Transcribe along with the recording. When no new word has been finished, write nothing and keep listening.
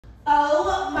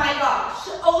Oh my gosh,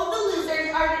 all of the losers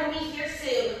are gonna be here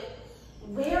soon.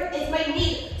 Where is my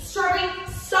meat? Strawberry,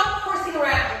 stop horsing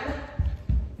around.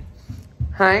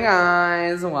 Hi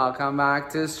guys, welcome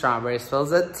back to Strawberry Spills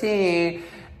the Tea.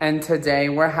 And today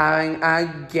we're having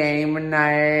a game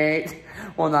night.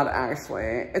 Well, not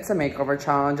actually. It's a makeover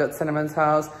challenge at Cinnamon's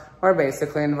house. We're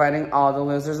basically inviting all the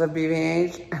losers of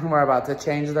BBH and we're about to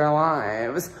change their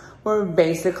lives. We're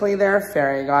basically their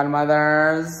fairy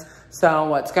godmothers. So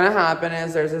what's gonna happen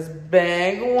is there's this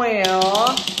big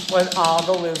wheel with all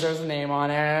the losers' name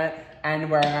on it,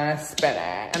 and we're gonna spin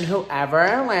it. And whoever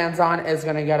it lands on is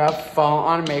gonna get a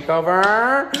full-on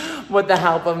makeover with the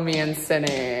help of me and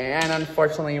Cindy, and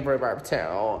unfortunately Rhubarb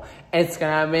too. It's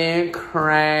gonna be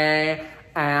cray,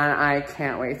 and I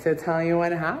can't wait to tell you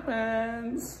what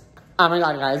happens. Oh my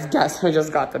god, guys, guess who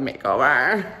just got the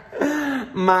makeover?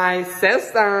 My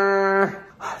sister.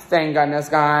 Thank goodness,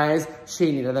 guys.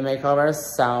 She needed the makeover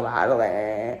so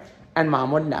badly. And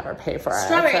Mom would never pay for it.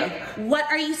 Strawberry, what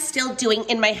are you still doing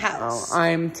in my house? Oh,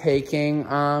 I'm taking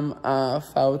a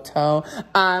photo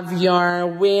of your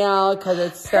wheel because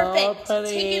it's so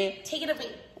pretty. Take it of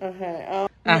me. Okay.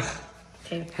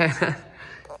 Okay.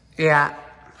 Yeah.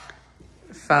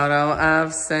 Photo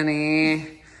of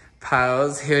Cindy.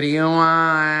 Pose. Who do you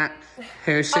want?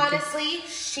 Who should? Honestly,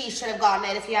 she should have gotten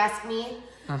it if you ask me.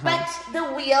 But the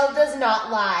wheel does not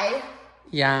lie.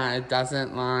 Yeah, it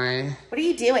doesn't lie. What are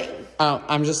you doing? Oh,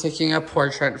 I'm just taking a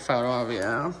portrait photo of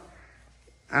you.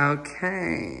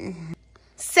 Okay.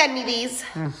 Send me these.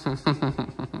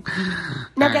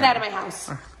 Now get out of my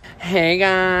house. Hey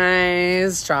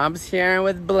guys, Straub's here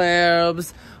with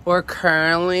Bloobs. We're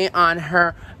currently on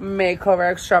her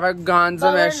makeover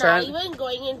extravaganza mission. We're not even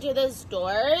going into the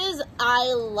stores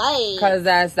I like. Because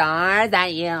the stores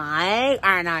that you like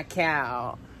are not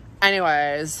cute.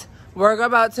 Anyways, we're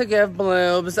about to give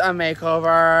Bloobs a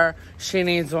makeover. She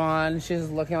needs one. She's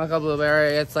looking like a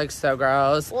blueberry. It's like so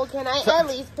gross. Well, can I at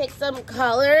least pick some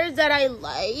colors that I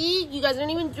like? You guys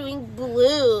aren't even doing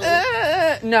blue.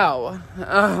 No.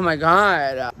 Oh my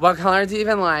god. What color do you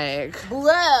even like? Blue.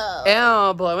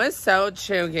 Ew, blue is so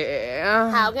chuggy.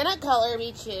 How can a color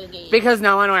be chuggy? Because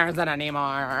no one wears it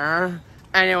anymore.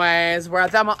 Anyways, we're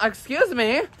at the mall. Excuse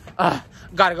me.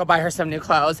 Gotta go buy her some new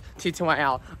clothes.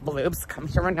 T2YL. Bloobs, come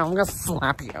here right now. I'm gonna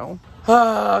slap you.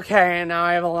 Okay, now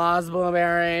I have lost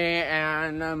Blueberry,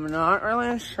 and I'm not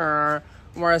really sure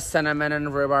where Cinnamon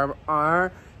and Rhubarb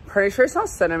are. Pretty sure I saw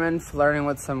Cinnamon flirting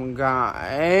with some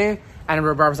guy, and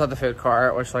Rhubarb's at the food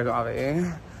court, which, like,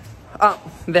 obviously. Oh,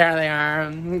 there they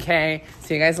are. Okay,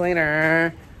 see you guys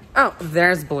later. Oh,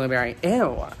 there's Blueberry.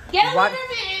 Ew. Get away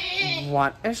from me!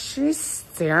 What is she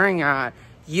staring at?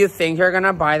 You think you're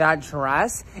gonna buy that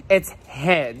dress? It's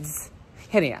hideous.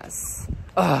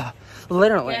 Ugh,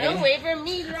 literally. Get away from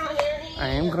me, Strawberry. I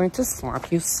am going to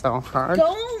slap you so hard.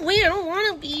 Go away, I don't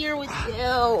want to be here with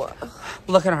you.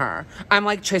 Look at her. I'm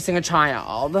like chasing a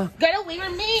child. Get away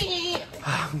from me.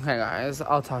 Okay, guys,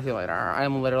 I'll talk to you later.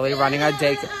 I'm literally running a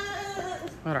daycare.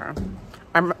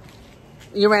 Whatever.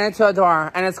 You ran into a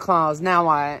door and it's closed. Now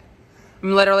what?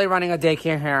 I'm literally running a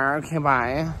daycare here. Okay,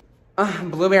 bye.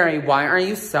 Blueberry, why are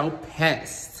you so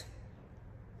pissed?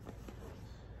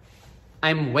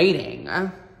 I'm waiting.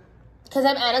 Because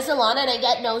I'm at a salon and I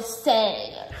get no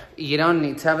say. You don't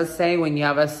need to have a say when you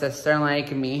have a sister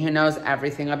like me who knows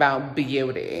everything about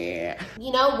beauty.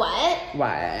 You know what?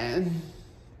 What?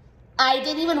 I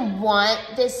didn't even want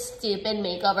this stupid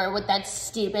makeover with that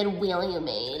stupid wheel you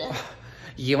made.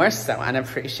 You are so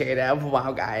unappreciative.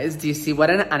 Wow, guys. Do you see what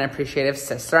an unappreciative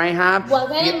sister I have? What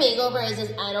kind of makeover is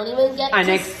this? I don't even get an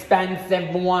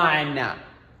expensive one.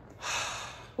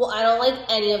 Well, I don't like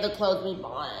any of the clothes we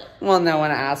bought. Well, no one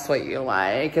asks what you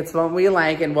like. It's what we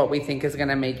like and what we think is going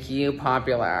to make you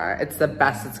popular. It's the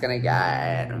best it's going to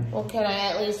get. Well, can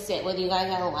I at least sit with you guys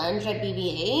at lunch at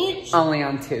BBH? Only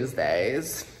on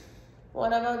Tuesdays.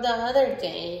 What about the other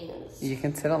days? You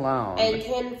can sit alone. And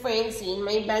can Francine,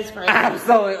 my best friend...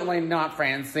 Absolutely not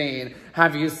Francine.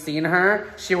 Have you seen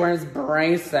her? She wears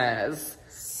braces.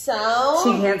 So? She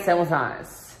can't sit with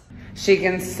us. She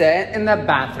can sit in the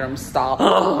bathroom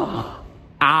stall.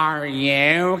 Are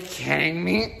you kidding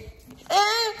me?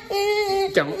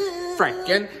 Don't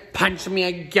frickin' punch me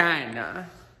again.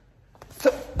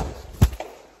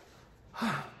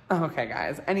 Okay,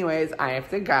 guys. Anyways, I have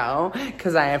to go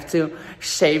because I have to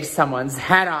shave someone's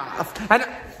head off. And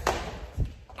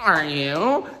are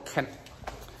you?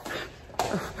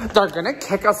 They're gonna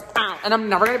kick us out, and I'm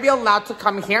never gonna be allowed to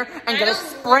come here and get a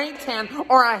spray tan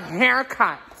or a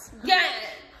haircut. Yeah.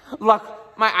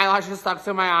 Look, my eyelash is stuck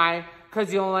to my eye.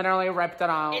 Because you literally ripped it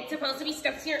out. It's supposed to be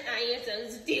stuck to your eye. You're so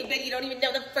stupid. You don't even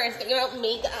know the first thing about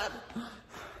makeup.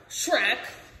 Shrek.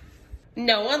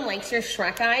 No one likes your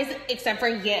Shrek eyes except for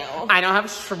you. I don't have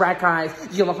Shrek eyes.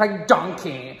 You look like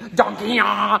Donkey. Donkey,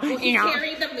 He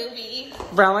carried the movie.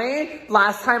 Really?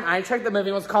 Last time I checked, the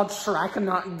movie was called Shrek,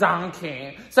 not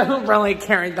Donkey. So who really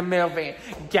carried the movie?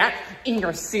 Get in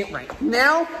your seat right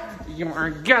now. You are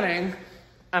getting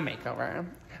a makeover.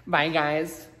 Bye,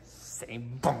 guys. Say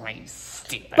bye,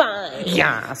 stupid. Bye.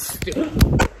 Yeah,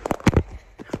 stupid.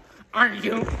 Are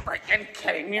you freaking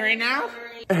kidding me right now?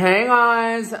 Hey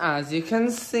guys, as you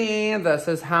can see, this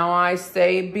is how I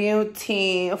stay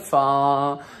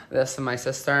beautiful. This is my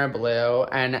sister, Blue,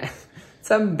 and it's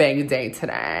a big day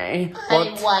today.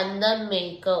 I won the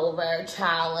makeover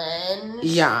challenge.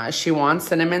 Yeah, she won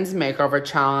Cinnamon's makeover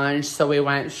challenge, so we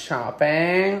went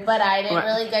shopping. But I didn't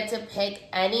really get to pick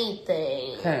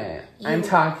anything. Okay, I'm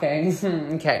talking.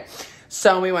 Okay.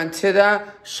 So we went to the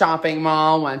shopping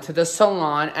mall, went to the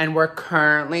salon, and we're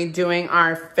currently doing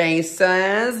our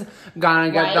faces.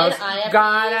 Gotta get those.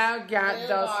 Gotta get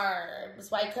those.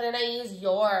 Why couldn't I use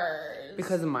yours?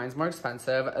 Because mine's more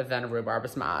expensive than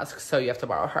Rhubarb's mask, so you have to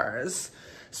borrow hers.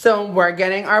 So we're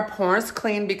getting our pores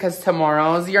clean because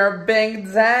tomorrow's your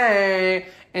big day.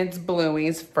 It's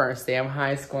Bluey's first day of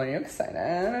high school. Are you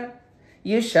excited?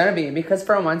 You should be, because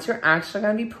for once you're actually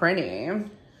gonna be pretty.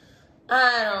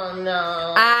 I don't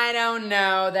know. I don't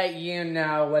know that you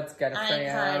know what's good for you. I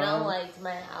kind of liked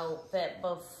my outfit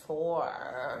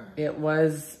before. It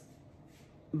was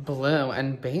blue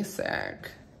and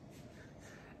basic.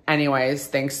 Anyways,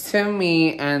 thanks to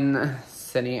me and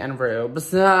Cindy and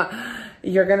Rubes,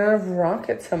 you're gonna rock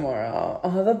it tomorrow.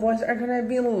 All the boys are gonna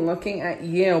be looking at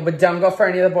you, but don't go for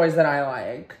any of the boys that I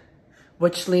like.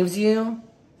 Which leaves you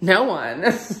no one.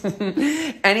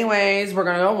 Anyways, we're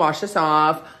gonna go wash this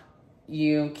off.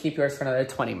 You keep yours for another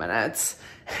 20 minutes.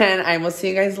 And I will see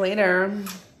you guys later.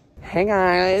 Hey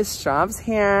guys, Straub's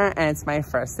here. And it's my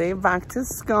first day back to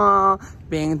school.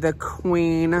 Being the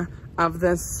queen of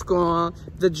this school.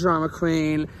 The drama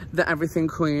queen. The everything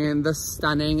queen. The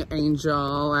stunning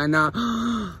angel. And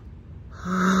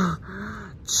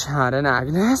Chad and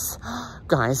Agnes.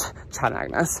 Guys, Chad and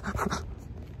Agnes.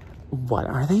 What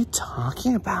are they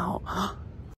talking about?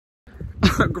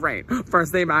 Great.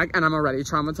 First day back and I'm already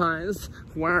traumatized.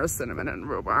 Where is Cinnamon and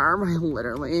Rhubarb? I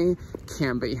literally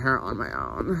can't be here on my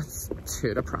own. It's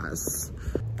too depressed.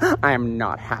 I am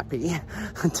not happy.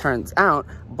 It turns out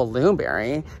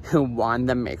Blueberry, who won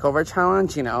the makeover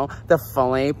challenge, you know, the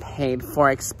fully paid for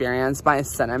experience by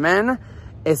Cinnamon,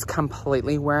 is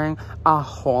completely wearing a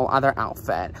whole other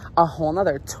outfit, a whole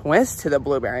other twist to the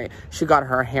Blueberry. She got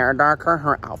her hair darker,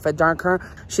 her outfit darker.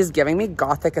 She's giving me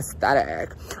gothic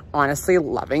aesthetic. Honestly,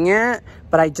 loving it,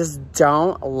 but I just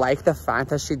don't like the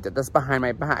fact that she did this behind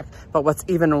my back. But what's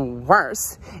even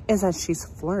worse is that she's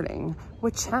flirting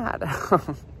with Chad.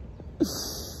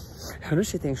 Who does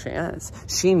she think she is?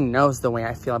 She knows the way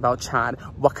I feel about Chad.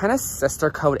 What kind of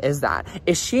sister code is that?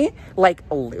 Is she, like,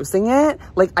 losing it?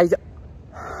 Like,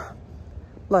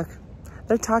 Look,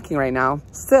 they're talking right now.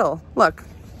 Still, look.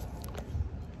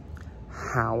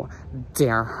 How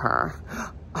dare her?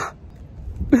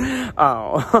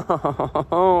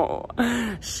 Oh,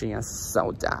 she is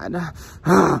so dead.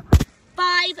 5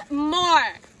 more.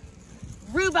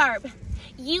 Rhubarb,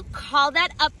 you call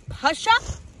that a push-up?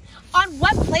 On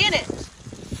what planet?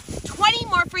 20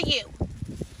 more for you.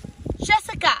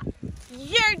 Jessica,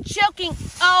 you're joking.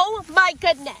 Oh my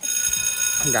goodness.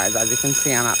 Guys, as you can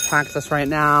see, I'm at practice right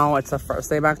now. It's the first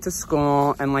day back to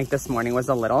school, and like this morning was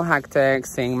a little hectic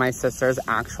seeing my sister's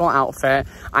actual outfit.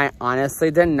 I honestly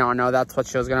did not know that's what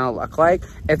she was gonna look like.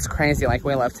 It's crazy, like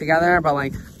we live together, but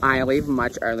like I leave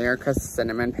much earlier because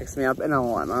Cinnamon picks me up in a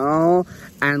limo,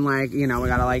 and like, you know, we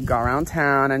gotta like go around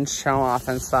town and show off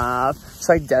and stuff.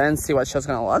 So I didn't see what she was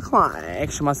gonna look like.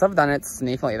 She must have done it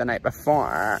sneakily the night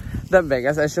before. The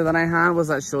biggest issue that I had was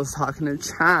that she was talking to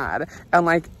Chad, and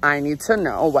like I need to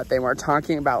know what they were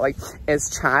talking about. Like, is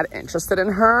Chad interested in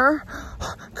her?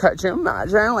 Could you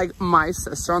imagine, like, my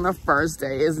sister on the first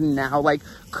day is now like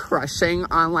crushing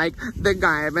on like the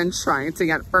guy I've been trying to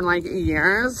get for like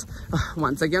years?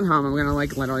 Once I get home, I'm gonna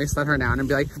like literally sit her down and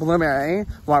be like, Blueberry,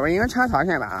 what were you and Chad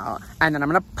talking about? And then I'm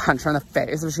gonna punch her in the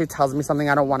face if she tells me something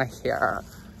I don't want to hear.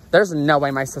 There's no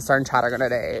way my sister and Chad are gonna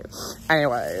date.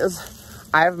 Anyways,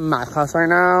 I have math class right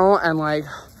now, and like,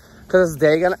 could this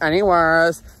day get any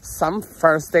worse? Some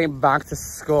first day back to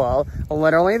school,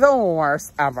 literally the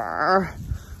worst ever.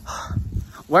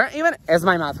 Where even is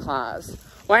my math class?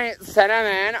 Wait,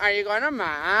 Cinnamon, are you going to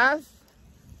math?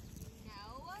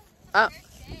 No.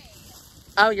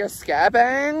 Oh, you're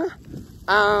skipping?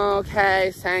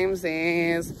 Okay,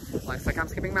 samesies. Looks like I'm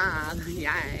skipping math.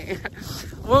 Yay.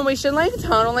 Well, we should like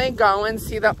totally go and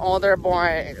see the older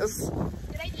boys.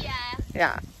 Good idea.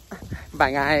 Yeah.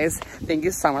 Bye guys. Thank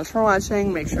you so much for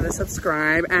watching. Make sure to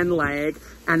subscribe and like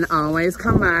and always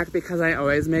come back because I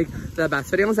always make the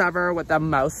best videos ever with the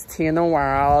most tea in the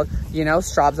world. You know,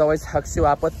 Straubs always hooks you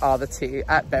up with all the tea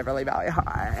at Beverly Valley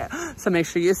High. So make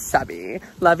sure you subby.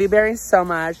 Love you, Barry, so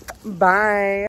much. Bye.